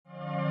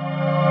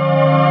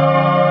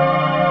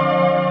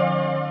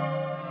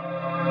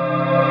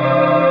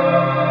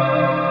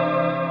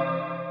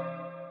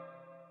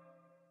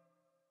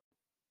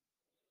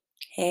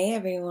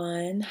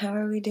everyone. How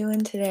are we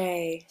doing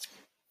today?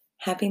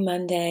 Happy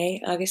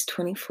Monday, August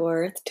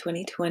 24th,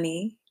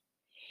 2020.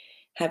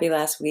 Happy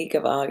last week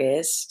of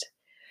August.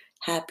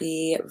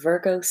 Happy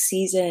Virgo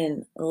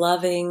season.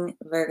 Loving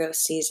Virgo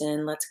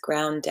season. Let's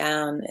ground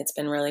down. It's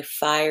been really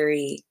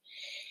fiery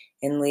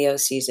in Leo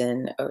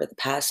season over the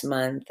past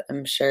month.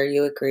 I'm sure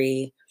you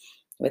agree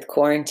with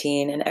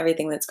quarantine and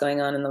everything that's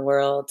going on in the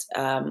world.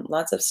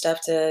 Lots of stuff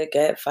to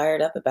get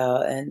fired up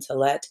about and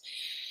to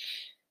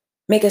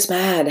make us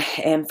mad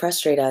and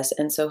frustrate us.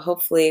 And so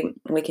hopefully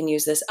we can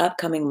use this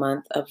upcoming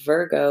month of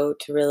Virgo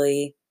to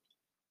really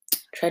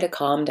try to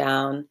calm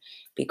down,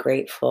 be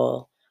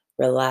grateful,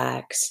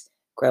 relax,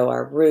 grow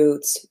our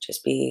roots,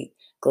 just be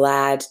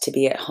glad to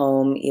be at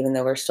home, even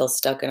though we're still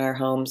stuck in our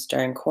homes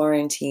during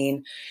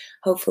quarantine.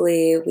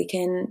 Hopefully we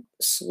can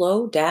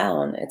slow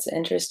down. It's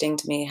interesting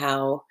to me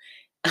how,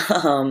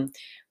 um,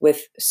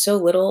 with so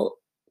little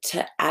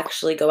to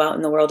actually go out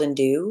in the world and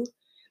do,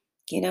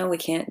 we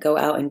can't go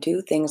out and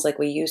do things like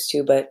we used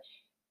to, but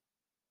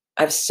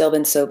I've still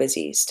been so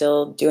busy,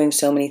 still doing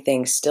so many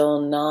things, still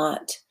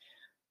not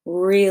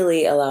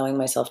really allowing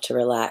myself to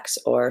relax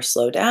or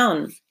slow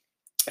down,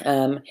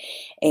 um,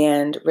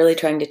 and really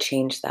trying to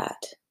change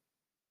that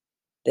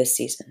this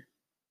season.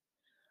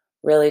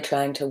 Really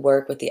trying to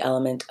work with the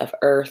element of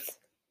earth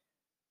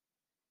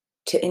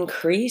to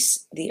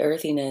increase the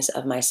earthiness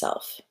of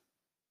myself.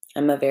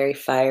 I'm a very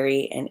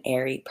fiery and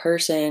airy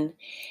person,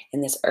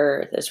 and this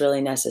earth is really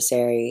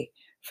necessary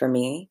for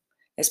me,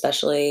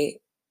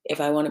 especially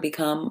if I want to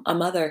become a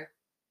mother.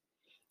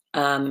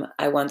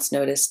 I once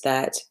noticed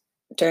that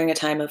during a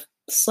time of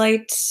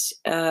slight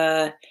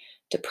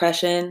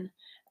depression,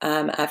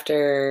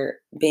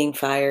 after being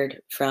fired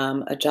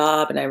from a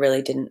job, and I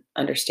really didn't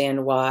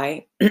understand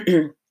why.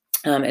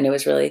 And it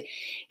was really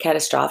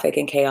catastrophic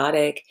and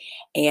chaotic.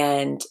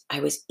 And I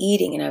was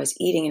eating and I was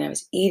eating and I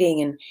was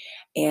eating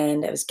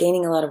and I was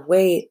gaining a lot of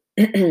weight.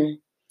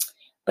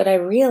 But I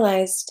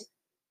realized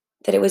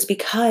that it was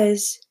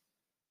because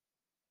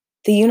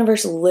the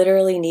universe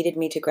literally needed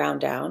me to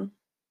ground down.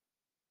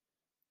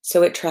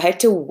 So it tried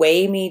to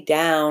weigh me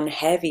down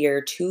heavier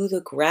to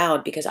the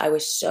ground because I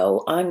was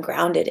so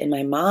ungrounded in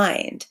my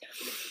mind.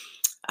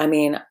 I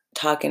mean,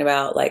 talking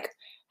about like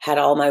had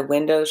all my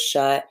windows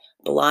shut,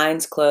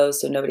 blinds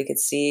closed so nobody could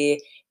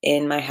see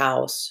in my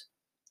house.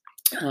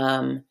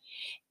 Um,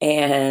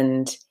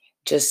 and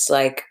just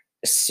like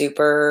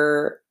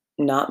super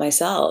not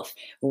myself,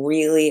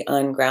 really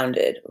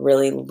ungrounded,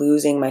 really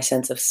losing my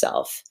sense of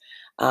self,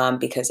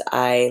 because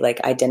I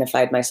like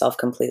identified myself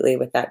completely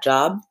with that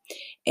job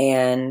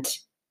and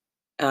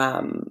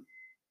um,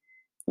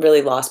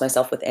 really lost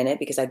myself within it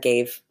because I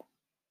gave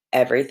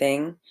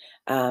everything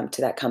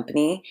to that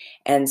company.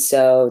 And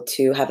so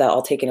to have that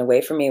all taken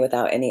away from me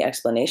without any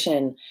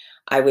explanation,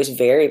 I was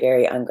very,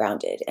 very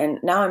ungrounded. And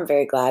now I'm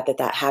very glad that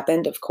that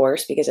happened, of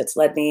course, because it's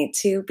led me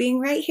to being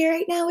right here,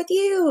 right now with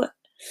you.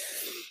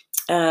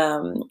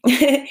 Um,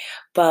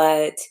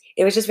 but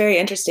it was just very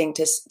interesting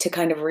to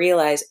kind of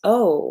realize,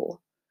 oh,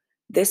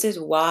 this is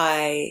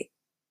why,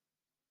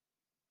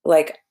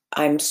 like,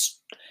 I'm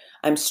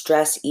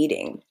stress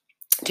eating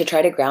to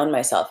try to ground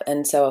myself.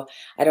 And so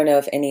I don't know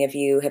if any of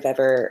you have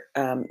ever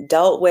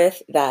dealt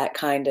with that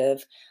kind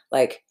of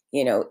like,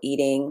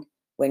 eating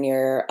when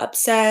you're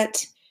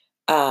upset,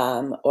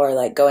 or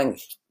like going,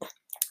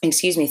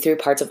 excuse me, through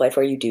parts of life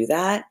where you do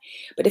that.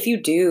 But if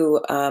you do,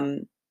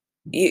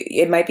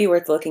 it might be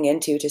worth looking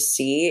into to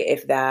see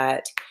if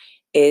that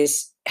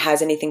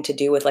has anything to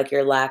do with like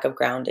your lack of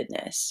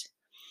groundedness.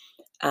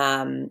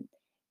 Um,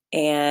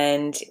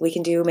 and we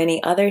can do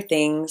many other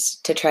things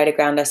to try to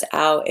ground us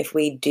out if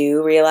we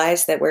do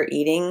realize that we're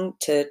eating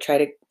to try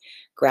to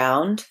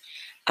ground.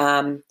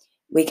 Um,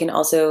 we can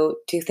also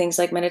do things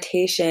like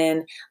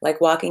meditation, like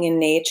walking in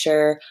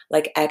nature,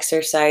 like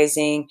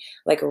exercising,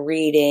 like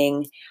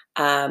reading,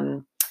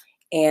 um,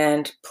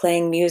 and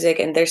playing music.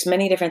 And there's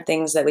many different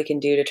things that we can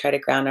do to try to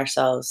ground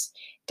ourselves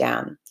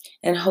down.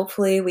 And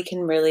hopefully we can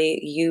really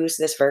use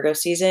this Virgo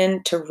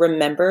season to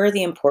remember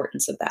the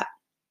importance of that.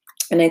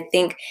 And I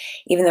think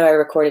even though I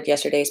recorded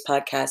yesterday's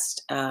podcast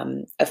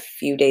a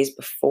few days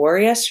before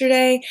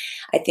yesterday,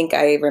 I think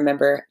I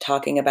remember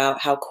talking about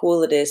how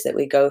cool it is that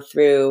we go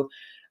through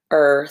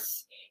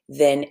earth,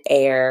 then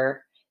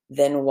air,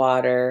 then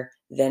water,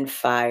 then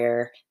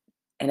fire.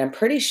 And I'm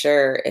pretty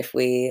sure if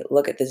we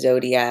look at the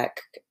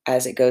zodiac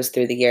as it goes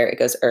through the year, it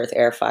goes earth,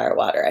 air, fire,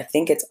 water. I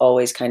think it's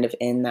always kind of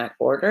in that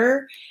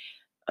order.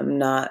 I'm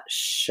not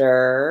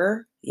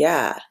sure.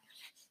 Yeah.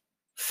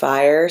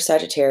 Fire,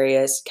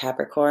 Sagittarius,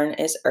 Capricorn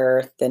is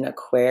earth, then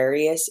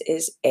Aquarius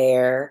is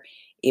air,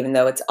 even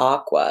though it's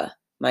aqua.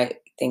 Might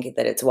think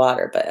that it's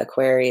water, but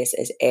Aquarius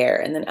is air.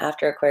 And then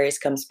after Aquarius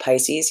comes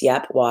Pisces,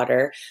 yep,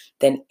 water.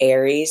 Then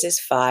Aries is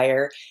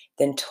fire.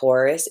 Then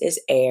Taurus is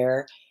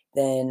air.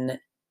 Then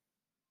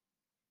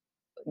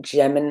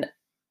Gemini,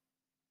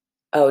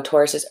 oh,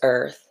 Taurus is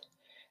earth.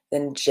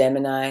 Then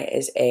Gemini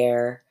is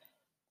air.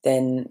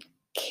 Then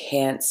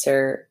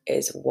Cancer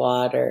is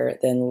water.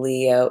 Then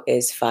Leo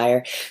is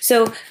fire.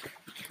 So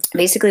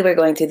basically we're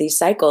going through these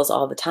cycles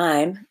all the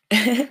time,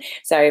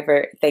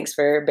 Thanks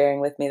for bearing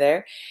with me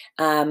there.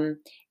 Um,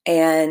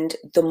 and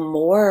the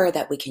more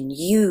that we can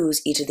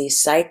use each of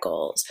these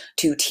cycles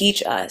to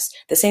teach us,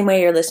 the same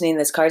way you're listening to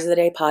this Cards of the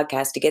Day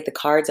podcast to get the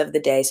cards of the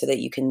day so that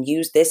you can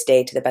use this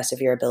day to the best of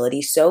your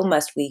ability, so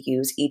must we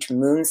use each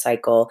moon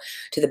cycle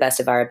to the best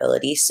of our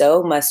ability.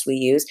 So must we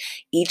use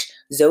each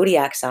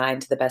zodiac sign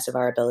to the best of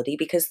our ability,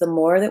 because the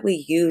more that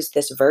we use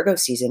this Virgo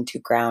season to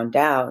ground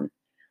down,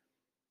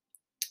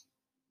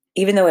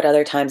 even though at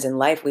other times in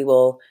life we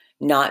will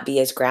not be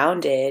as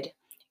grounded,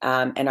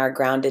 and our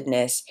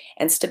groundedness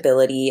and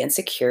stability and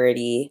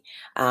security,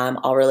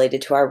 all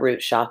related to our root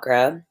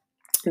chakra,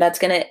 that's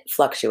going to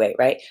fluctuate,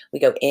 right? We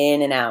go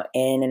in and out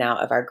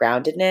of our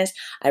groundedness.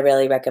 I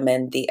really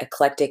recommend the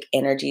Eclectic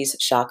Energies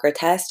chakra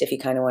test if you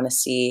kind of want to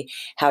see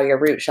how your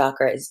root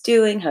chakra is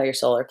doing, how your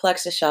solar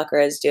plexus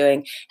chakra is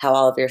doing, how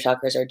all of your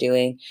chakras are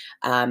doing,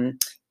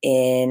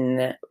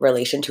 in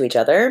relation to each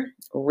other.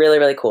 Really,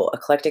 really cool.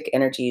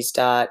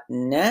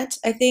 Eclecticenergies.net,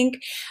 I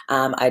think.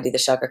 I do the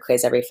chakra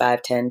quiz every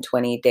 5, 10,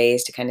 20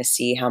 days to kind of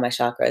see how my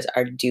chakras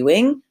are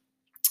doing.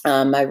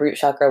 My root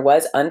chakra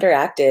was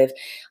underactive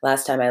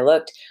last time I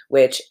looked,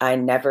 which I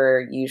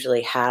never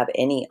usually have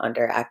any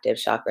underactive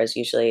chakras.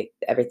 Usually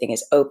everything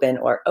is open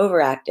or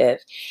overactive.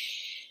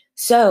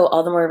 So,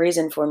 all the more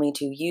reason for me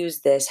to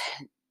use this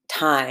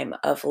time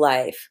of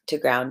life to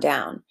ground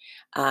down.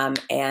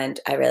 And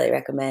I really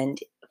recommend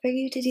for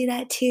you to do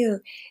that too.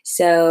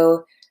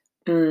 So,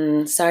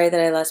 sorry that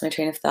I lost my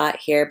train of thought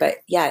here, but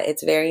yeah,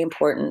 it's very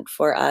important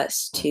for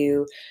us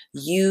to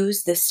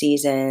use the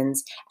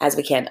seasons as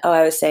we can. Oh,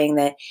 I was saying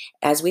that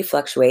as we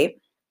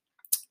fluctuate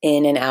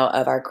in and out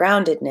of our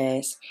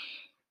groundedness,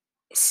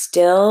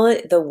 still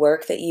the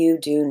work that you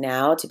do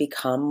now to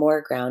become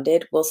more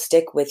grounded will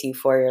stick with you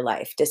for your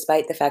life,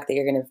 despite the fact that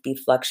you're going to be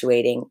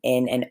fluctuating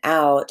in and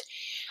out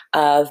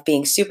of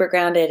being super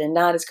grounded and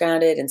not as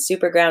grounded and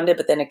super grounded,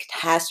 but then a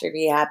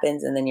catastrophe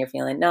happens and then you're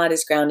feeling not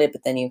as grounded,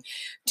 but then you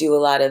do a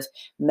lot of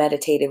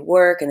meditative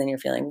work and then you're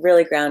feeling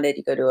really grounded.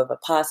 You go to a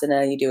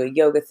Vipassana, you do a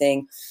yoga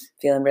thing,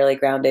 feeling really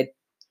grounded.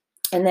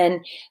 And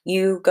then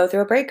you go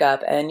through a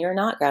breakup and you're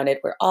not grounded.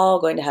 We're all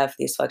going to have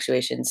these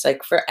fluctuations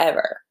like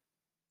forever.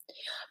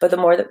 But the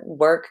more that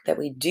work that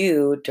we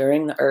do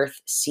during the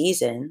earth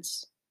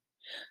seasons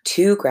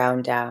to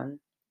ground down,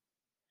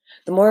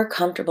 the more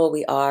comfortable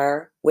we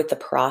are with the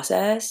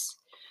process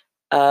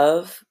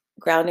of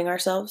grounding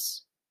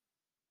ourselves,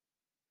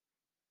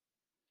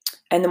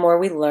 and the more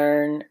we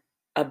learn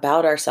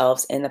about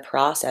ourselves in the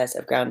process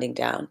of grounding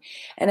down.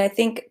 And I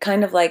think,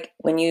 kind of like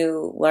when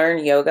you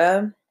learn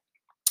yoga,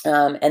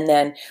 and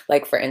then,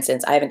 like, for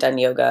instance, I haven't done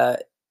yoga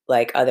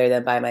like other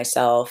than by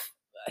myself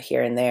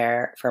here and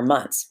there for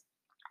months.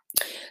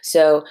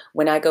 So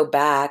when I go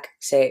back,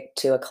 say,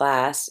 to a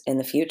class in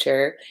the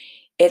future,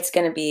 it's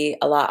going to be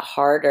a lot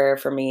harder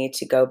for me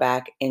to go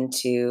back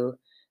into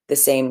the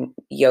same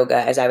yoga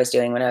as I was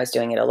doing when I was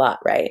doing it a lot,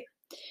 right?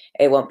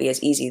 It won't be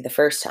as easy the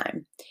first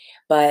time.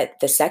 But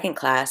the second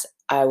class,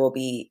 I will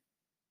be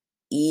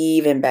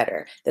even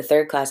better. The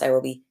third class, I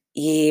will be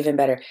even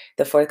better.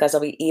 The fourth class,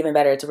 I'll be even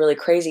better. It's really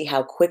crazy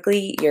how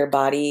quickly your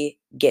body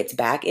gets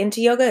back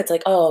into yoga. It's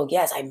like, oh,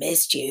 yes, I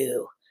missed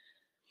you.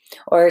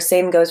 Or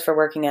same goes for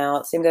working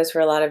out. Same goes for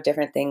a lot of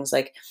different things.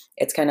 Like,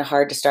 it's kind of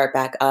hard to start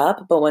back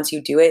up. But once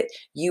you do it,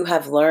 you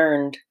have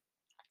learned,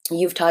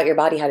 you've taught your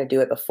body how to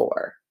do it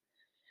before.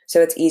 So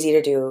it's easy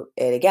to do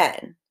it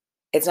again.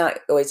 It's not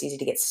always easy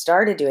to get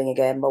started doing it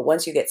again, but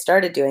once you get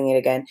started doing it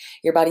again,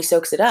 your body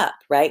soaks it up,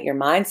 right? Your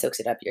mind soaks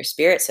it up, your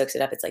spirit soaks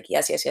it up. It's like,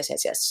 yes, yes, yes,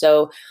 yes, yes.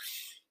 So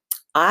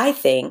I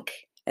think,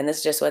 and this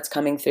is just what's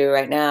coming through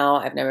right now,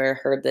 I've never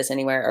heard this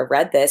anywhere or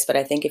read this, but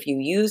I think if you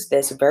use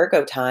this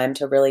Virgo time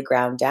to really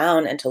ground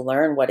down and to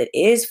learn what it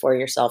is for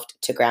yourself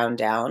to ground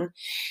down,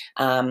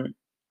 um,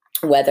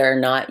 whether or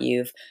not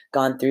you've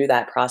gone through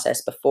that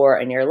process before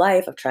in your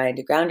life of trying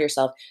to ground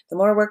yourself, the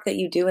more work that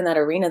you do in that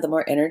arena, the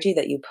more energy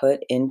that you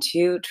put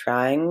into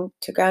trying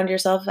to ground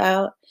yourself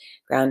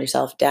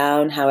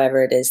down,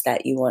 however it is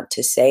that you want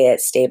to say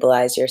it,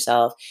 stabilize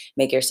yourself,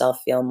 make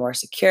yourself feel more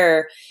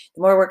secure.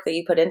 The more work that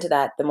you put into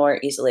that, the more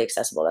easily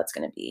accessible that's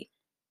going to be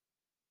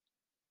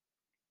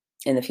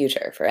in the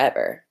future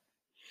forever.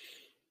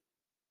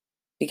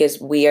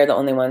 Because we are the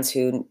only ones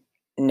who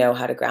know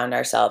how to ground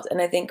ourselves.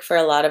 And I think for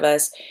a lot of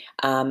us,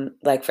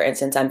 like for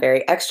instance, I'm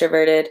very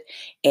extroverted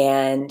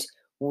and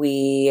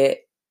we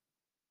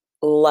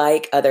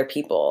like other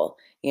people,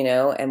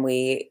 and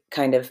we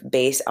kind of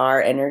base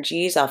our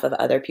energies off of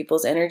other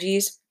people's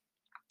energies.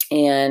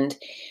 And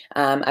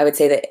I would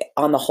say that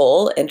on the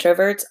whole,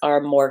 introverts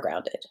are more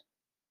grounded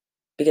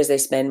because they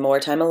spend more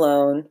time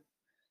alone.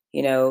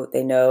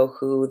 They know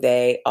who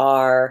they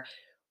are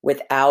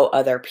without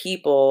other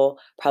people,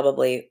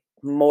 probably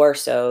more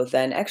so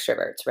than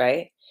extroverts,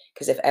 right?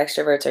 Because if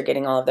extroverts are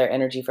getting all of their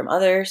energy from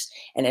others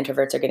and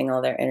introverts are getting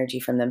all their energy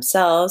from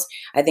themselves,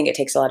 I think it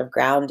takes a lot of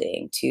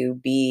grounding to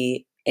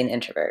be an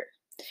introvert.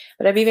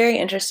 But I'd be very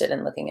interested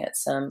in looking at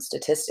some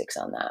statistics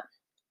on that.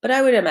 but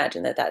I would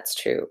imagine that that's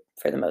true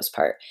for the most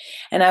part.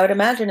 And I would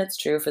imagine it's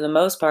true for the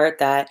most part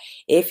that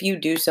if you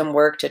do some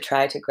work to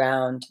try to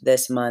ground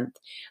this month,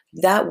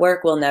 that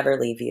work will never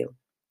leave you.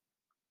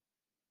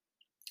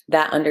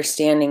 That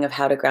understanding of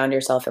how to ground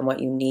yourself and what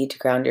you need to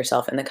ground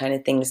yourself and the kind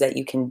of things that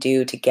you can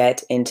do to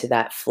get into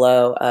that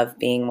flow of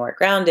being more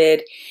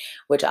grounded,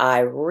 which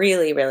I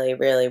really, really,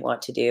 really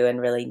want to do and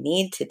really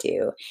need to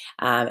do,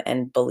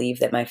 and believe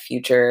that my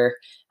future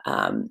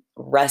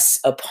rests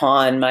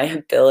upon my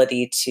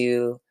ability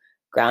to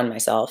ground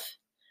myself,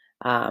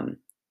 um,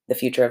 the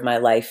future of my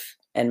life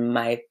and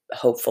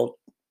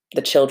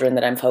the children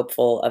that I'm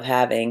hopeful of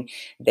having,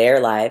 their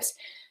lives.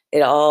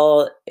 It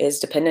all is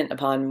dependent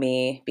upon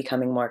me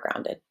becoming more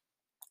grounded.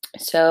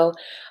 So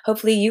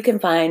hopefully you can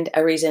find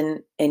a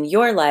reason in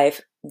your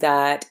life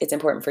that it's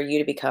important for you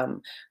to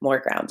become more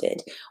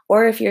grounded.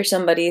 Or if you're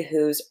somebody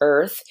whose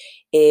earth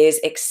is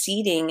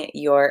exceeding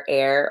your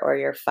air or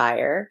your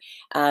fire,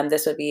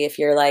 this would be if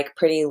you're like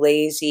pretty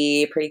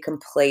lazy, pretty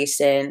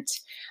complacent,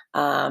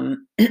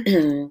 um,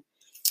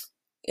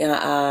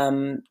 yeah,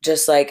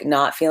 just like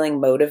not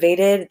feeling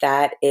motivated,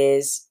 that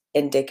is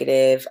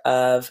indicative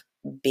of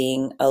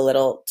being a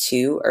little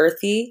too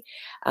earthy,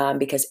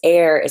 because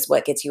air is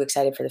what gets you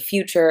excited for the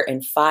future,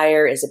 and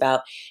fire is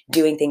about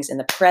doing things in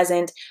the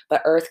present,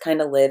 but earth kind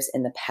of lives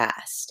in the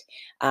past.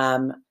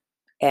 Um,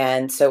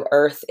 and so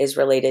earth is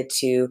related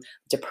to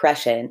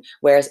depression,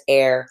 whereas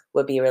air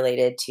would be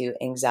related to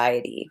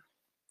anxiety.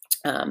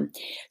 Um,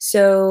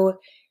 so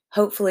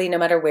hopefully, no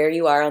matter where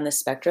you are on the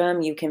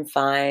spectrum, you can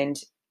find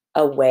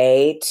a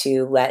way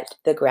to let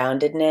the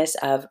groundedness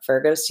of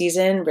Virgo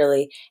season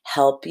really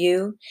help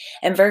you.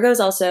 And Virgo is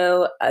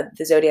also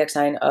the zodiac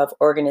sign of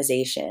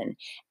organization,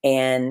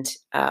 and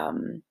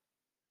um,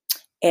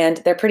 and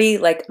they're pretty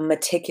like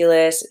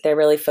meticulous. They're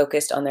really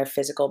focused on their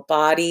physical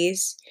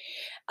bodies,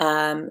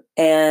 and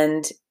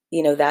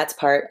that's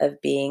part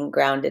of being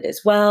grounded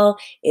as well,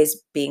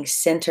 is being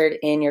centered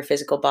in your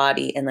physical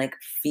body and like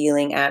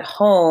feeling at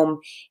home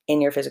in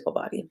your physical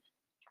body.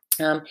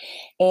 Um,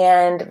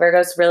 and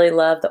Virgos really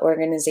love the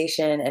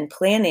organization and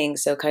planning.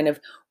 So kind of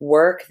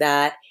work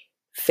that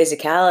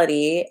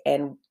physicality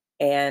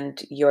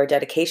and your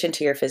dedication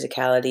to your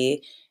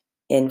physicality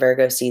in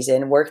Virgo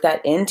season, work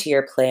that into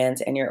your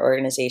plans and your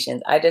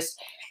organizations. I just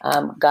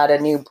got a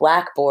new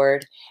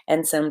blackboard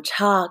and some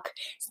chalk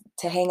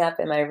to hang up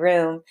in my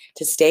room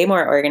to stay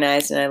more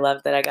organized. And I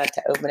love that I got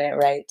to open it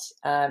right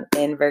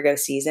in Virgo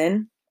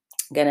season.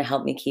 Going to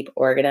help me keep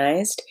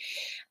organized.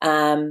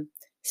 Um,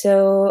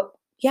 so,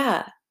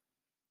 yeah,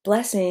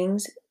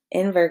 blessings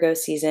in Virgo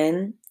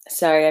season.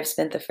 Sorry, I've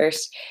spent the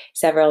first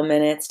several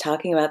minutes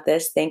talking about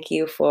this. Thank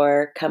you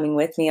for coming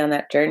with me on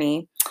that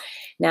journey.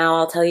 Now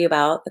I'll tell you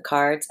about the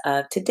cards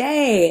of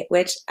today,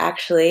 which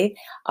actually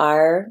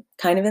are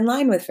kind of in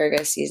line with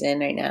Virgo season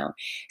right now.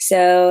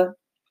 So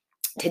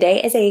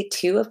today is a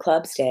Two of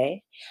Clubs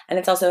day, and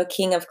it's also a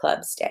King of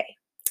Clubs day.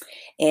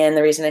 And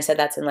the reason I said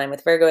that's in line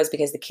with Virgo is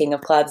because the King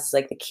of Clubs is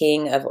like the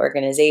king of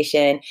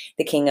organization,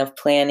 the king of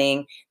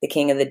planning, the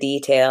king of the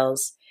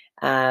details,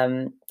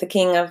 the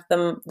king of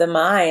the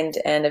mind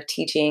and of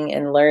teaching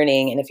and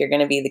learning. And if you're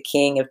going to be the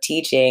king of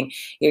teaching,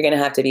 you're going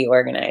to have to be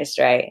organized,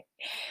 right?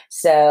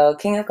 So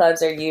King of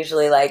Clubs are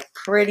usually like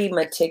pretty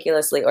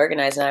meticulously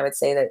organized, and I would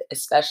say that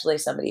especially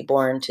somebody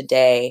born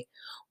today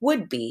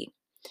would be.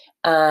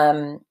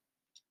 Um,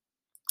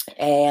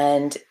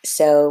 and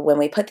so when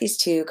we put these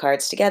two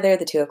cards together,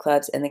 the Two of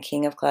Clubs and the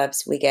King of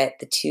Clubs, we get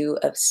the Two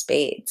of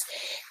Spades,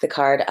 the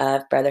card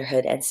of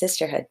brotherhood and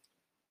sisterhood.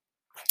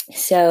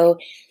 So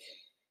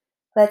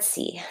let's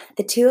see.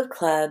 The Two of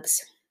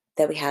Clubs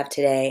that we have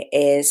today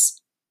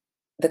is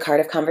the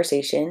card of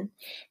conversation,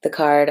 the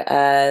card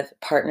of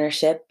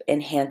partnership,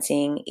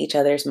 enhancing each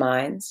other's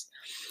minds.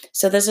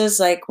 So this is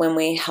like when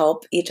we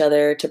help each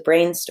other to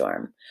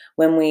brainstorm,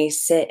 when we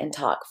sit and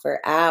talk for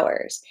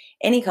hours,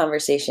 any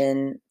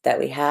conversation that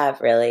we have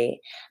really.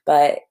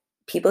 But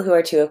people who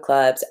are Two of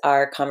Clubs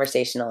are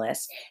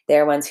conversationalists.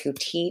 They're ones who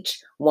teach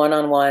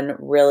one-on-one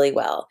really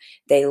well.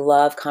 They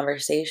love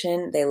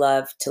conversation. They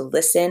love to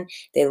listen.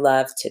 They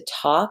love to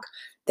talk.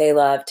 They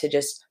love to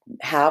just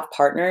have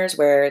partners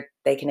where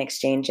they can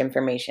exchange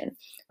information,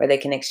 where they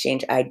can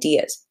exchange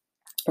ideas,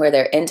 where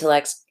their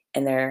intellects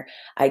and their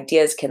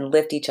ideas can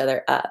lift each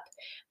other up.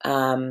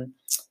 Um,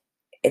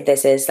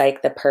 this is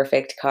like the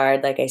perfect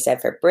card, like I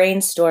said, for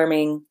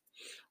brainstorming.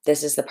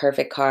 This is the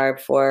perfect card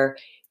for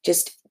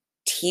just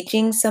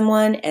teaching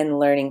someone and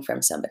learning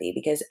from somebody,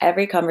 because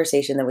every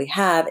conversation that we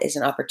have is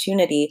an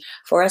opportunity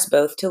for us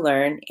both to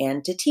learn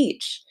and to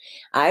teach.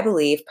 I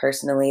believe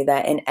personally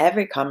that in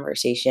every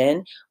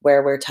conversation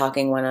where we're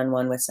talking one on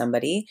one with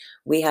somebody,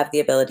 we have the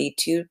ability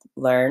to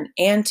learn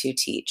and to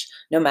teach,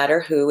 no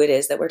matter who it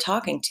is that we're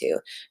talking to,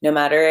 no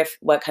matter if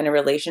what kind of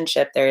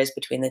relationship there is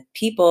between the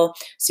people,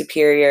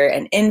 superior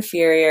and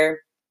inferior.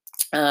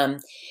 Um,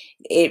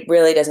 it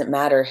really doesn't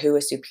matter who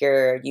is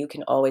superior. You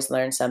can always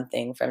learn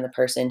something from the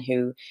person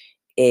who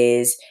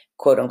is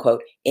quote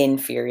unquote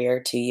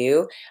inferior to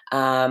you.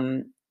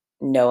 Um,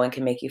 no one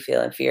can make you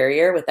feel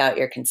inferior without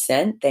your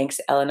consent. Thanks,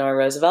 Eleanor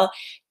Roosevelt.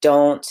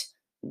 Don't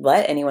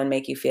let anyone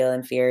make you feel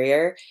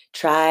inferior.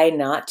 Try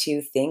not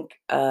to think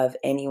of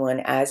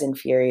anyone as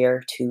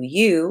inferior to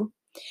you.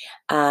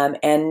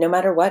 And no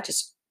matter what,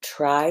 just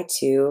try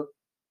to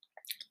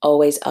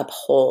always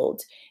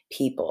uphold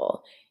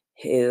people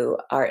who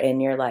are in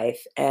your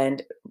life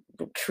and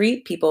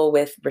treat people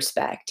with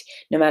respect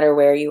no matter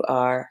where you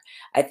are.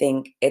 I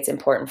think it's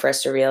important for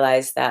us to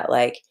realize that,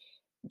 like,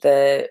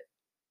 the,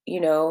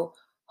 you know,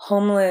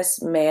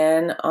 homeless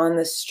man on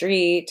the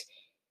street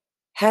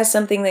has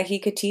something that he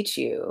could teach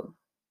you.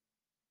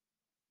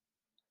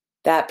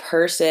 That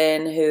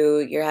person who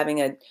you're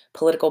having a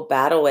political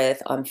battle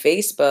with on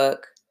Facebook,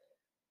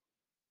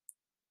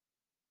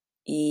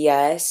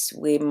 yes,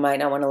 we might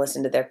not want to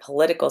listen to their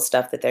political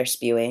stuff that they're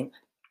spewing,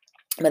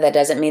 but that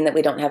doesn't mean that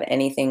we don't have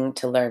anything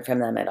to learn from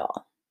them at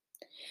all.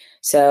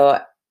 So,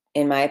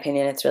 in my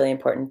opinion, it's really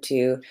important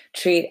to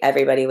treat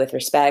everybody with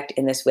respect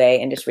in this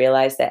way and just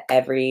realize that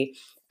every,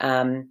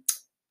 um,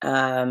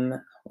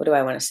 what do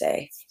I want to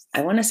say?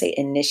 I want to say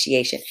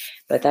initiation,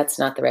 but that's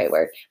not the right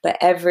word. But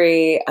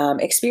every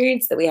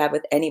experience that we have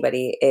with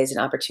anybody is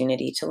an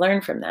opportunity to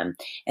learn from them.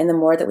 And the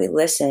more that we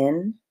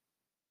listen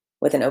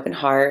with an open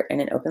heart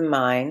and an open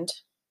mind,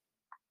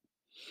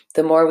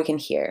 the more we can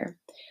hear.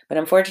 But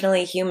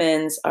unfortunately,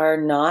 humans are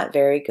not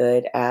very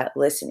good at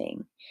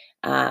listening.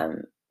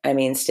 Um, I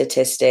mean,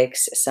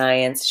 statistics,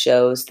 science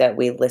shows that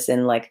we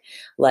listen like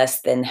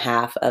less than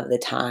half of the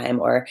time,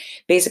 or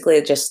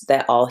basically just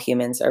that all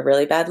humans are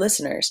really bad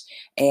listeners.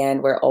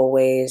 And we're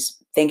always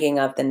thinking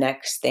of the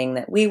next thing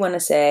that we want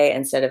to say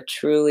instead of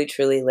truly,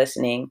 truly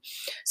listening.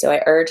 So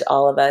I urge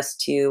all of us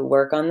to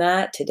work on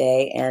that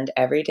today and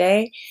every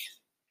day,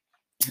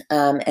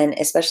 and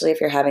especially if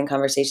you're having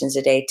conversations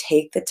today,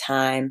 take the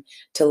time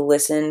to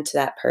listen to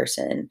that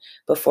person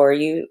before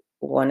you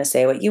want to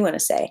say what you want to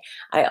say.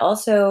 I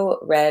also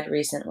read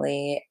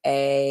recently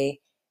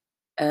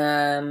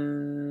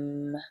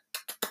um,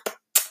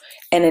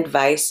 an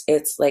advice.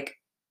 It's like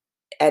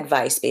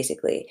advice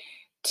basically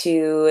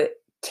to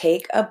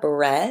take a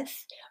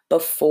breath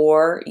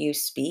before you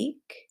speak,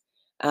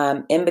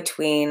 in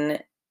between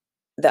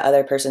the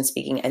other person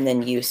speaking and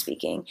then you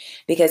speaking,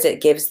 because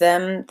it gives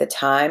them the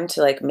time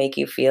to like make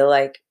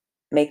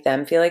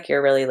them feel like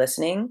you're really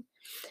listening.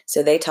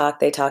 So they talk,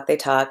 they talk, they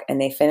talk, and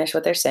they finish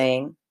what they're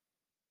saying.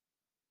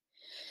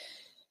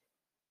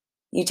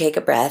 You take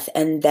a breath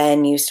and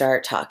then you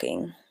start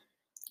talking.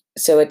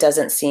 So it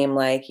doesn't seem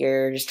like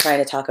you're just trying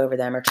to talk over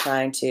them or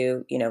trying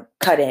to,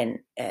 cut in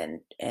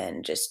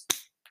and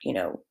just, you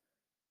know,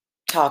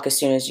 talk as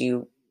soon as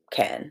you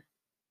can.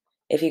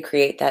 If you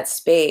create that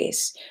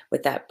space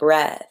with that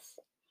breath,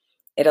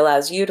 it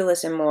allows you to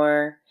listen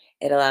more.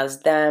 It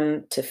allows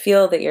them to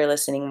feel that you're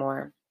listening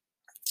more.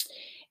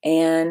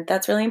 And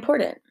that's really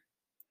important.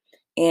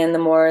 And the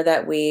more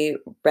that we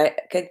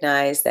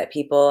recognize that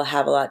people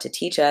have a lot to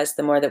teach us,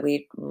 the more that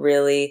we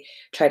really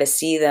try to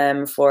see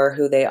them for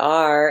who they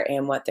are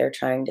and what they're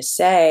trying to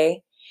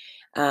say,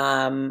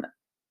 um,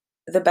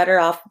 the better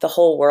off the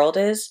whole world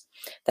is.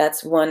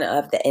 That's one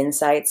of the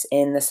insights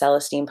in the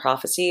Celestine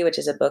Prophecy, which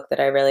is a book that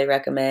I really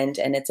recommend.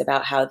 And it's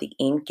about how the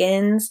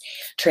Incans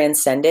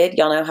transcended.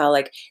 Y'all know how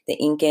like the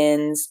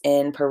Incans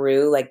in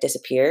Peru like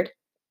disappeared?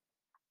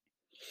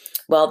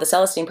 Well, the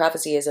Celestine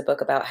Prophecy is a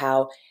book about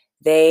how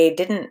they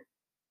didn't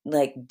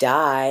like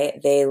die.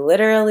 They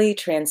literally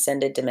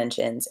transcended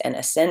dimensions and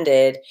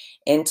ascended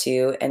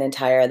into an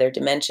entire other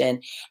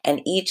dimension.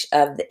 And each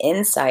of the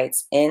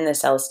insights in the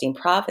Celestine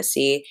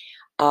Prophecy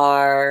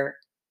are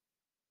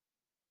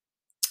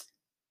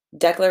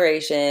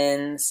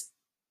declarations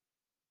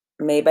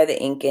made by the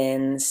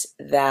Incans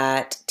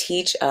that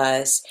teach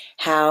us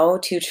how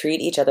to treat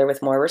each other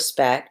with more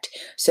respect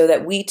so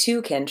that we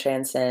too can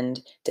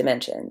transcend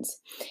dimensions.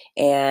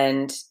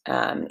 And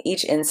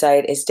each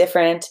insight is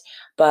different,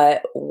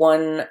 but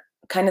one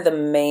kind of the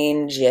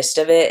main gist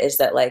of it is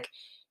that like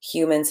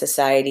human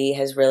society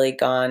has really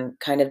gone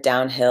kind of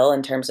downhill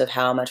in terms of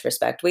how much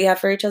respect we have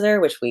for each other,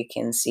 which we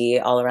can see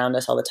all around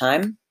us all the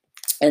time.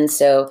 And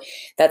so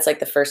that's like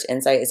the first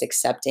insight, is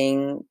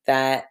accepting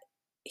that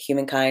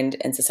humankind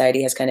and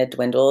society has kind of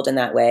dwindled in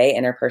that way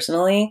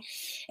interpersonally.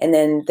 And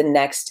then the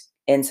next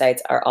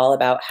insights are all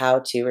about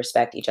how to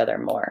respect each other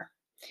more,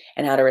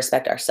 and how to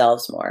respect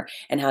ourselves more,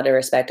 and how to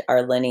respect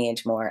our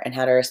lineage more, and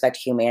how to respect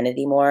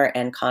humanity more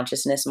and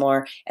consciousness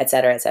more, et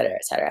cetera, et cetera,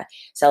 et cetera.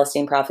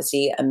 Celestine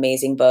Prophecy,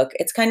 amazing book.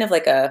 It's kind of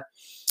like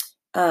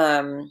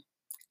um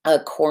a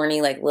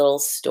corny like little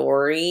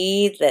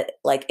story that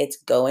like it's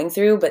going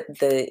through, but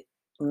the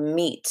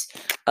meat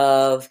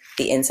of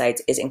the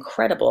insights is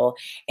incredible.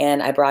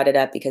 And I brought it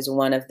up because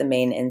one of the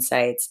main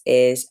insights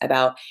is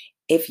about,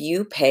 if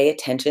you pay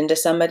attention to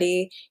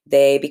somebody,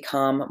 they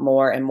become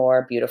more and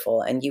more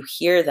beautiful, and you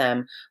hear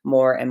them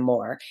more and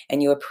more,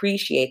 and you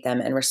appreciate them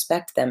and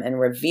respect them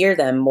and revere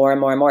them more and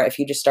more and more. If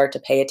you just start to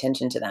pay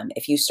attention to them,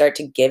 if you start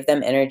to give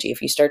them energy,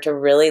 if you start to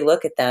really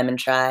look at them and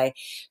try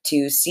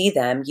to see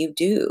them, you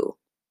do.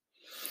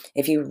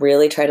 If you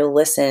really try to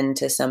listen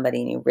to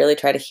somebody and you really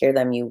try to hear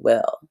them, you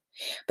will.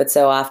 But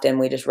so often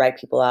we just write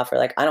people off. We're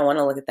like, I don't want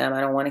to look at them.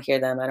 I don't want to hear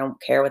them. I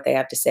don't care what they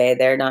have to say.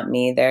 They're not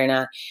me. They're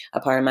not a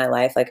part of my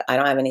life. Like, I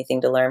don't have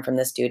anything to learn from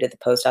this dude at the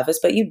post office,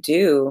 but you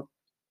do.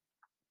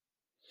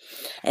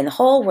 And the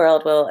whole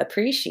world will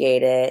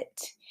appreciate it.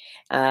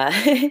 Uh,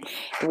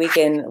 we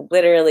can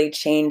literally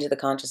change the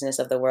consciousness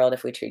of the world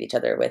if we treat each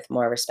other with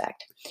more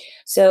respect.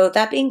 So,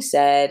 that being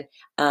said,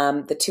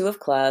 the Two of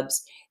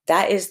Clubs,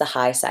 that is the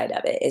high side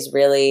of it, is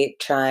really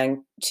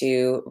trying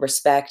to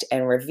respect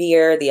and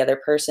revere the other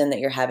person that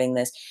you're having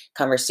this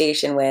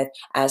conversation with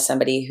as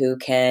somebody who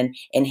can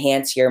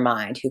enhance your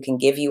mind, who can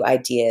give you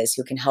ideas,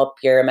 who can help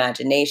your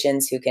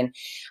imaginations, who can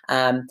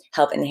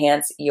help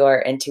enhance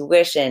your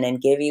intuition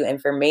and give you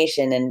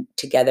information. And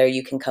together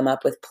you can come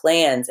up with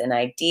plans and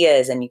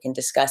ideas and you can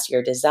discuss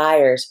your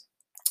desires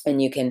and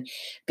you can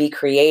be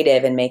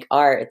creative and make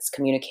art. It's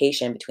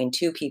communication between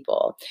two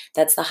people.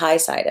 That's the high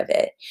side of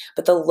it.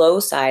 But the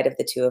low side of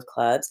the Two of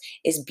Clubs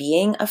is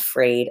being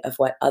afraid of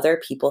what other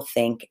people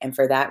think. And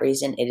for that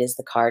reason, it is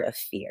the card of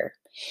fear.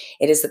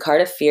 It is the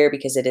card of fear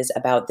because it is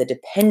about the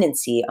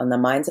dependency on the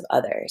minds of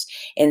others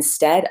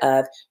instead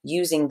of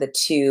using the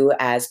two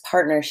as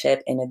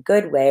partnership in a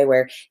good way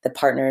where the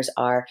partners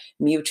are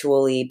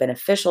mutually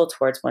beneficial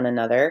towards one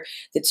another.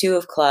 The Two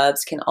of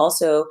Clubs can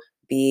also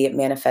be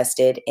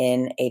manifested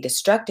in a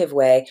destructive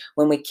way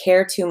when we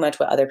care too much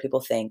what other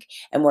people think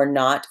and we're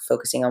not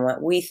focusing on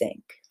what we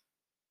think.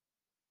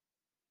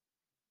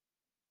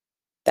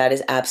 That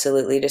is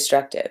absolutely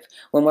destructive.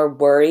 When we're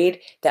worried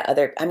that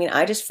I mean,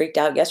 I just freaked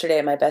out yesterday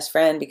at my best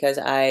friend because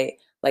I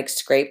like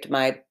scraped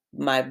my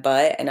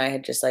butt and I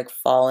had just like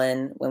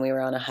fallen when we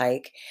were on a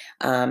hike.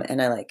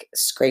 And I like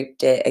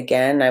scraped it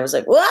again. And I was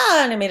like,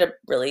 "Wah!" And I made a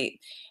really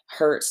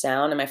hurt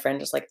sound. And my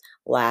friend just like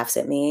laughs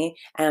at me.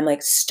 And I'm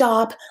like,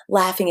 "Stop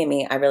laughing at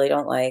me." I really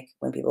don't like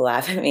when people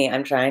laugh at me.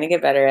 I'm trying to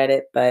get better at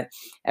it. But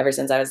ever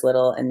since I was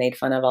little and made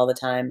fun of all the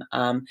time,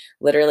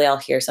 literally I'll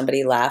hear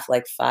somebody laugh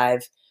like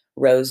 5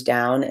 rows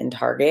down in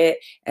Target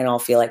and I'll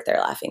feel like they're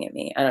laughing at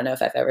me. I don't know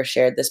if I've ever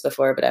shared this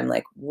before, but I'm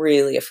like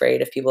really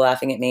afraid of people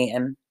laughing at me.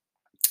 And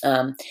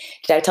um,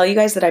 did I tell you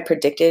guys that I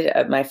predicted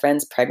my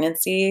friend's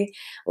pregnancy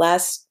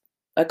last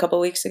a couple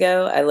weeks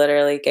ago? I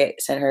literally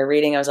sent her a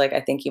reading. I was like,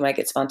 I think you might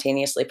get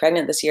spontaneously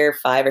pregnant this year.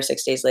 5 or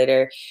 6 days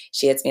later,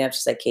 she hits me up.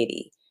 She's like,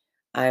 Katie,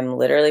 I'm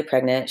literally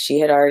pregnant. She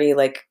had already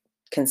like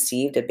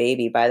conceived a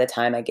baby by the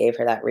time I gave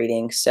her that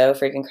reading. So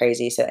freaking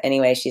crazy. So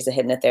anyway, she's a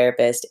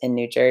hypnotherapist in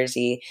New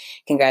Jersey.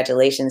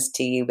 Congratulations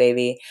to you,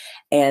 baby.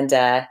 And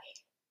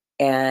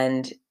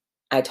and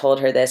I told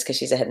her this because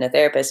she's a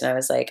hypnotherapist, and I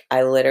was like,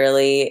 I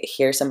literally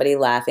hear somebody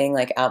laughing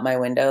like out my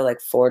window,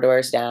 like 4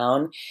 doors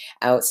down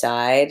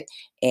outside,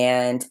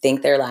 and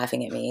think they're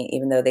laughing at me,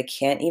 even though they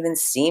can't even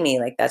see me.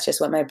 Like, that's just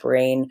what my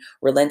brain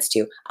relents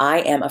to. I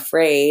am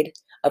afraid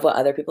of what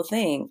other people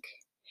think.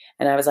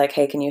 And I was like,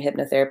 hey, can you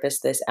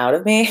hypnotherapist this out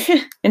of me?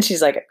 And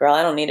she's like, girl,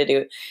 I don't need to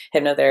do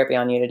hypnotherapy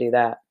on you to do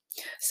that.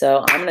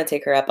 So I'm going to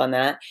take her up on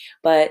that.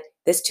 But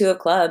this Two of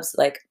Clubs,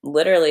 like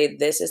literally,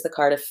 this is the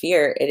card of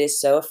fear. It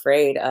is so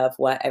afraid of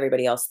what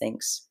everybody else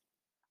thinks.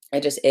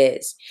 It just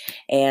is.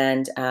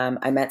 And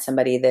I met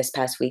somebody this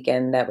past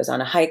weekend that was on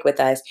a hike with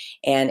us.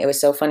 And it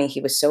was so funny. He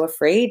was so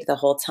afraid the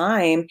whole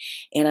time.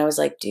 And I was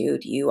like,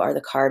 dude, you are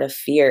the card of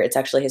fear. It's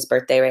actually his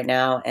birthday right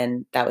now.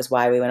 And that was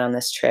why we went on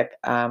this trip,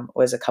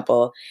 was a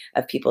couple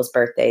of people's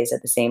birthdays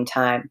at the same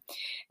time.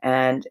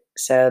 And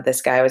so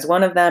this guy was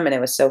one of them. And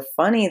it was so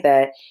funny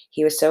that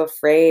he was so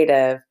afraid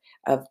of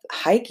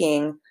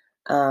hiking.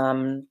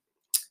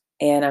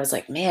 And I was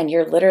like, man,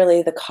 you're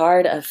literally the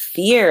card of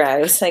fear. I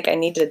was like, I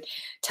need to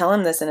tell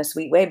him this in a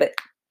sweet way. But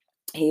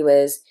he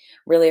was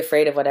really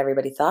afraid of what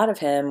everybody thought of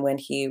him when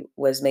he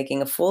was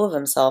making a fool of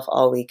himself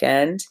all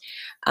weekend.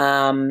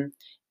 Um,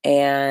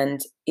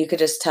 and you could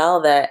just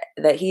tell that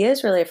he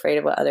is really afraid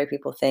of what other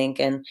people think,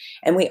 and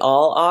we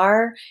all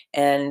are.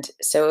 And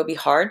so it would be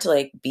hard to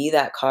like be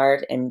that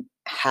card and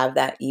have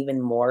that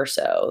even more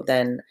so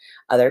than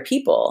other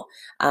people.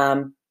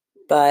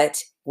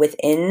 But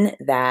within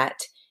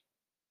that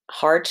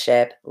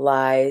hardship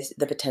lies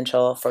the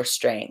potential for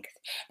strength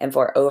and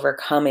for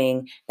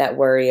overcoming that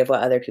worry of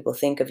what other people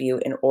think of you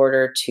in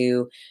order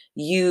to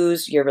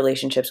use your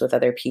relationships with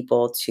other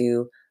people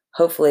to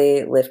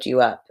hopefully lift you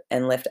up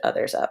and lift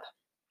others up.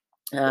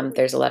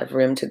 There's a lot of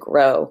room to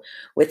grow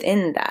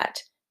within that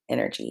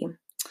energy.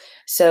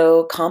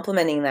 So,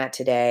 complementing that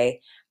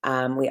today,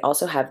 we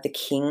also have the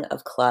King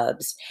of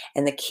Clubs,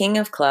 and the King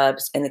of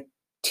Clubs and the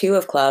Two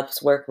of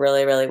Clubs work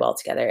really, really well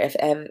together.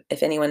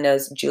 If anyone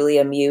knows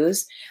Julia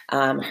Muse,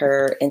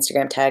 her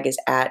Instagram tag is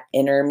at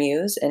Inner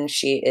Muse, and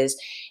she is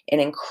an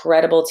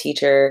incredible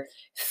teacher,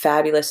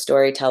 fabulous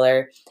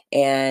storyteller,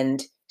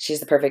 and she's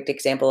the perfect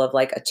example of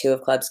like a Two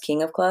of Clubs,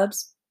 King of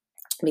Clubs,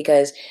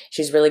 because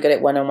she's really good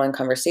at one-on-one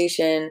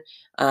conversation.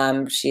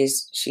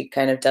 She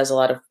kind of does a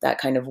lot of that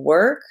kind of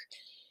work,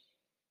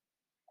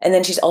 and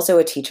then she's also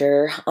a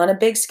teacher on a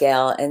big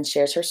scale and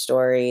shares her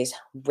stories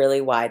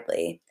really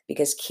widely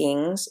because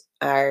kings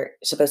are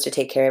supposed to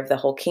take care of the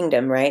whole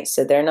kingdom, right?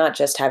 So they're not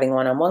just having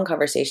one-on-one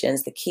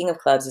conversations. The King of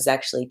Clubs is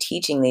actually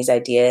teaching these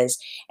ideas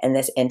and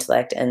this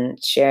intellect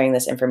and sharing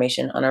this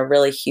information on a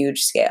really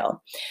huge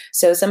scale.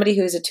 So somebody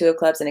who's a Two of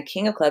Clubs and a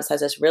King of Clubs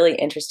has this really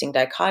interesting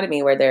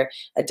dichotomy where they're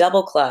a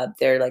double club.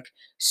 They're like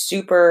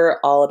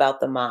super all about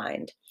the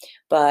mind,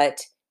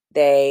 but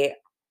they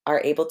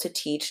are able to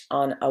teach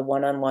on a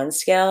one-on-one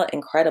scale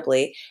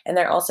incredibly, and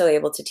they're also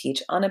able to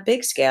teach on a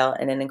big scale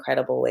in an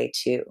incredible way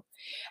too.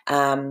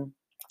 Um,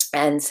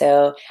 and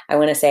so I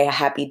want to say a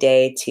happy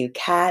day to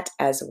Kat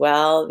as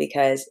well,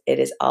 because it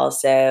is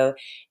also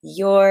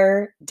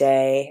your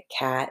day,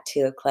 Kat,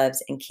 Two of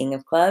Clubs and King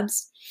of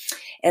Clubs.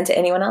 And to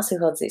anyone else who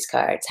holds these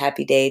cards,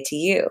 happy day to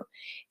you.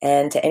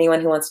 And to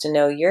anyone who wants to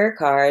know your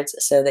cards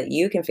so that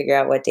you can figure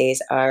out what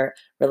days are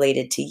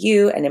related to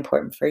you and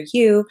important for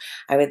you,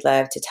 I would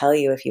love to tell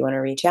you if you want to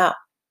reach out.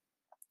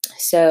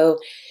 So,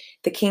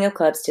 the King of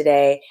Clubs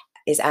today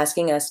is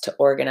asking us to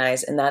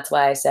organize. And that's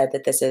why I said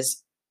that this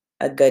is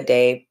a good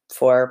day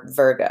for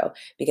Virgo,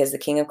 because the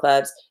King of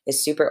Clubs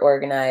is super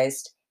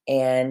organized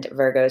and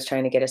Virgo is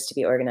trying to get us to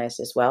be organized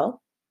as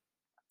well.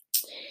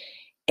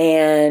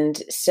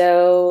 And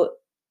so,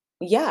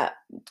 yeah,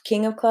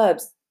 King of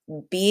Clubs,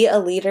 be a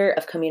leader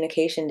of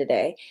communication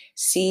today.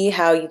 See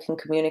how you can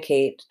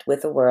communicate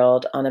with the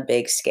world on a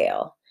big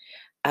scale.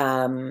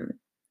 Um,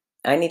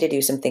 I need to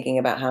do some thinking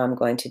about how I'm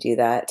going to do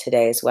that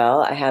today as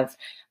well. I have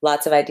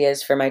lots of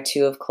ideas for my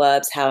Two of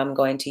Clubs, how I'm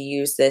going to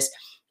use this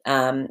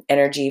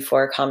energy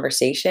for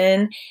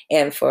conversation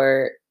and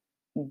for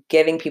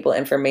giving people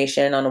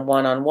information on a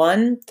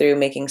one-on-one through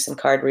making some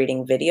card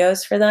reading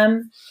videos for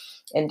them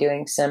and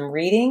doing some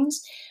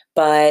readings.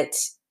 But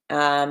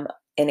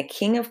in a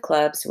King of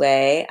Clubs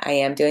way, I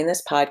am doing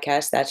this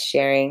podcast that's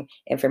sharing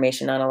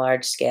information on a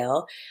large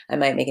scale. I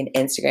might make an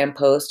Instagram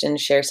post and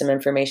share some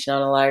information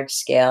on a large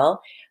scale.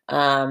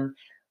 Um,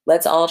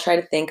 let's all try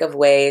to think of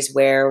ways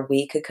where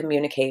we could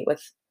communicate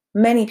with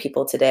many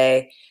people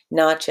today,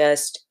 not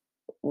just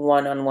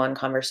one-on-one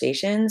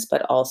conversations,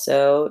 but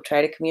also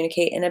try to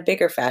communicate in a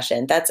bigger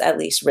fashion. That's at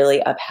least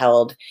really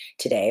upheld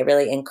today,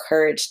 really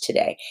encouraged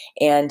today.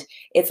 And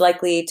it's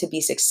likely to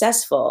be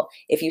successful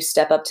if you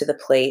step up to the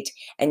plate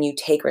and you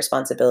take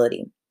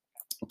responsibility.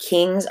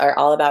 Kings are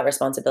all about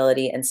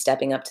responsibility and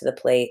stepping up to the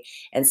plate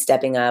and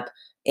stepping up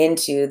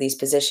into these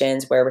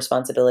positions where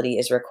responsibility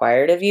is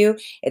required of you.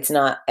 It's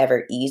not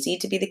ever easy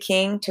to be the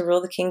king, to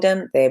rule the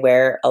kingdom. They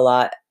wear a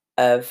lot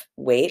of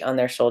weight on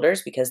their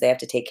shoulders because they have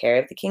to take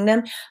care of the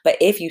kingdom. But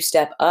if you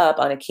step up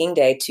on a king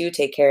day to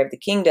take care of the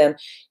kingdom,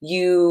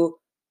 you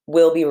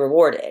will be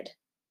rewarded,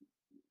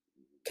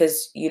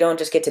 because you don't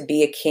just get to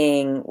be a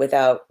king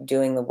without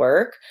doing the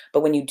work.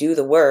 But when you do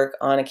the work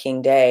on a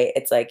king day,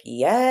 it's like,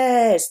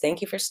 yes,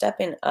 thank you for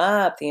stepping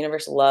up. The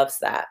universe loves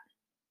that.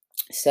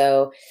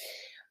 So,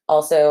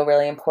 also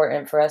really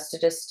important for us to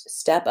just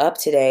step up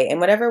today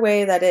in whatever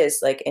way that is,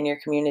 like in your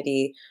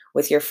community,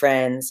 with your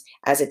friends,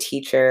 as a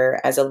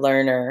teacher, as a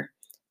learner.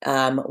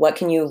 What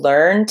can you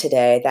learn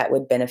today that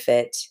would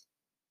benefit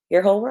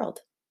your whole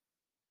world?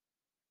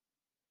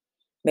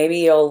 Maybe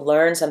you'll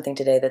learn something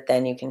today that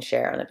then you can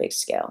share on a big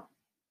scale.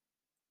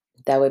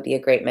 That would be a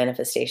great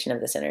manifestation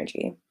of this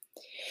energy.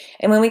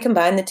 And when we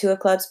combine the Two of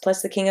Clubs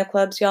plus the King of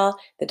Clubs, y'all,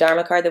 the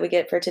Dharma card that we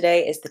get for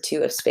today is the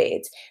Two of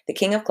Spades. The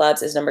King of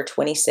Clubs is number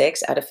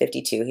 26 out of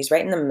 52. He's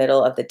right in the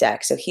middle of the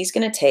deck. So he's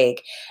going to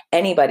take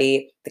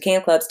anybody. The King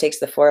of Clubs takes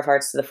the Four of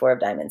Hearts to the Four of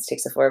Diamonds,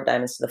 takes the Four of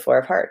Diamonds to the Four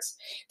of Hearts.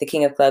 The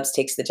King of Clubs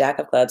takes the Jack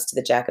of Clubs to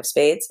the Jack of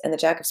Spades, and the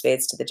Jack of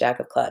Spades to the Jack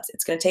of Clubs.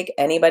 It's going to take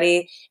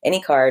anybody, any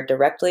card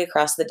directly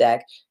across the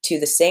deck to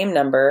the same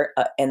number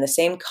and the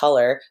same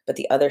color, but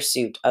the other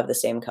suit of the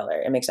same color.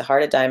 It makes a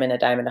heart, a diamond,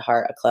 a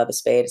heart, a club, a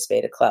spade,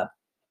 a club.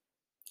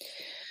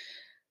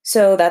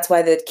 So that's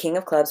why the King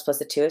of Clubs plus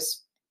the Two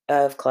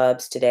of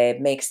Clubs today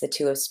makes the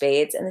Two of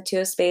Spades. And the Two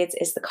of Spades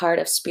is the card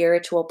of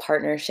spiritual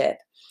partnership.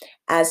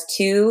 As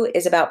two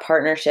is about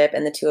partnership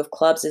and the Two of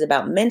Clubs is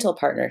about mental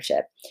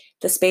partnership.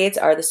 The spades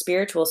are the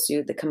spiritual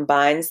suit that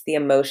combines the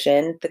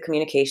emotion, the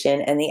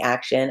communication, and the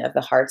action of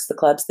the hearts, the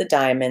clubs, the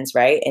diamonds,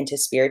 right, into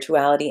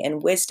spirituality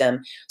and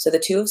wisdom. So the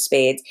Two of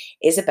Spades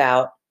is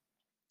about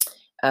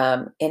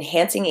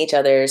enhancing each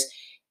other's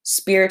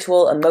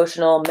spiritual,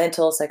 emotional,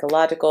 mental,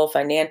 psychological,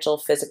 financial,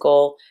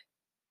 physical,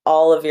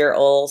 all of your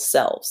old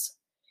selves.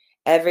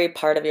 Every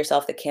part of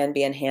yourself that can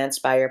be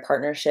enhanced by your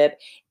partnership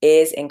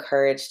is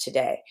encouraged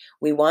today.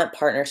 We want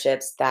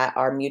partnerships that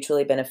are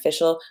mutually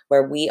beneficial,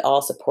 where we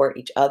all support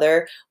each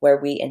other,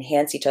 where we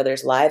enhance each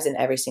other's lives in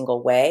every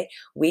single way.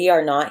 We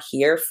are not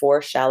here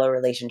for shallow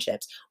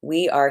relationships.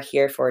 We are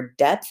here for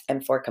depth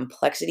and for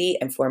complexity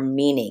and for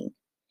meaning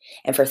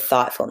and for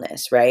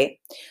thoughtfulness, right?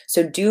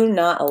 So do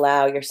not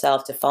allow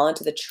yourself to fall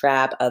into the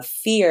trap of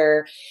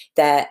fear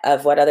that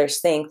of what others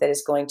think that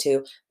is going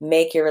to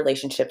make your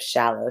relationship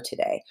shallow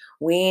today.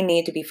 We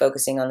need to be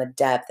focusing on the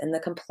depth and the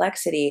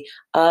complexity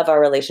of our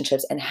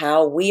relationships and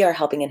how we are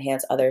helping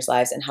enhance others'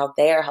 lives and how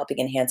they are helping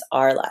enhance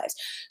our lives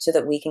so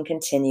that we can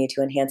continue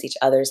to enhance each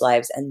other's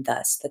lives and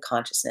thus the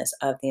consciousness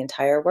of the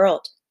entire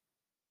world.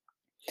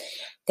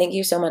 Thank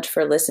you so much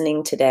for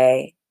listening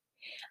today.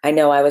 I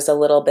know I was a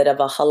little bit of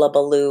a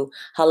hullabaloo,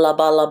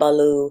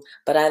 hullabalabaloo,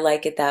 but I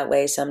like it that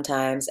way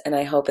sometimes, and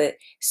I hope it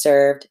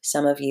served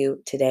some of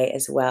you today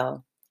as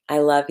well. I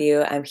love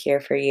you. I'm here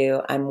for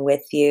you. I'm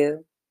with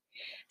you.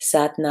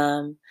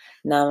 Satnam,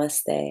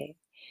 namaste.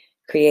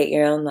 Create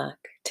your own luck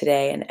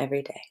today and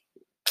every day.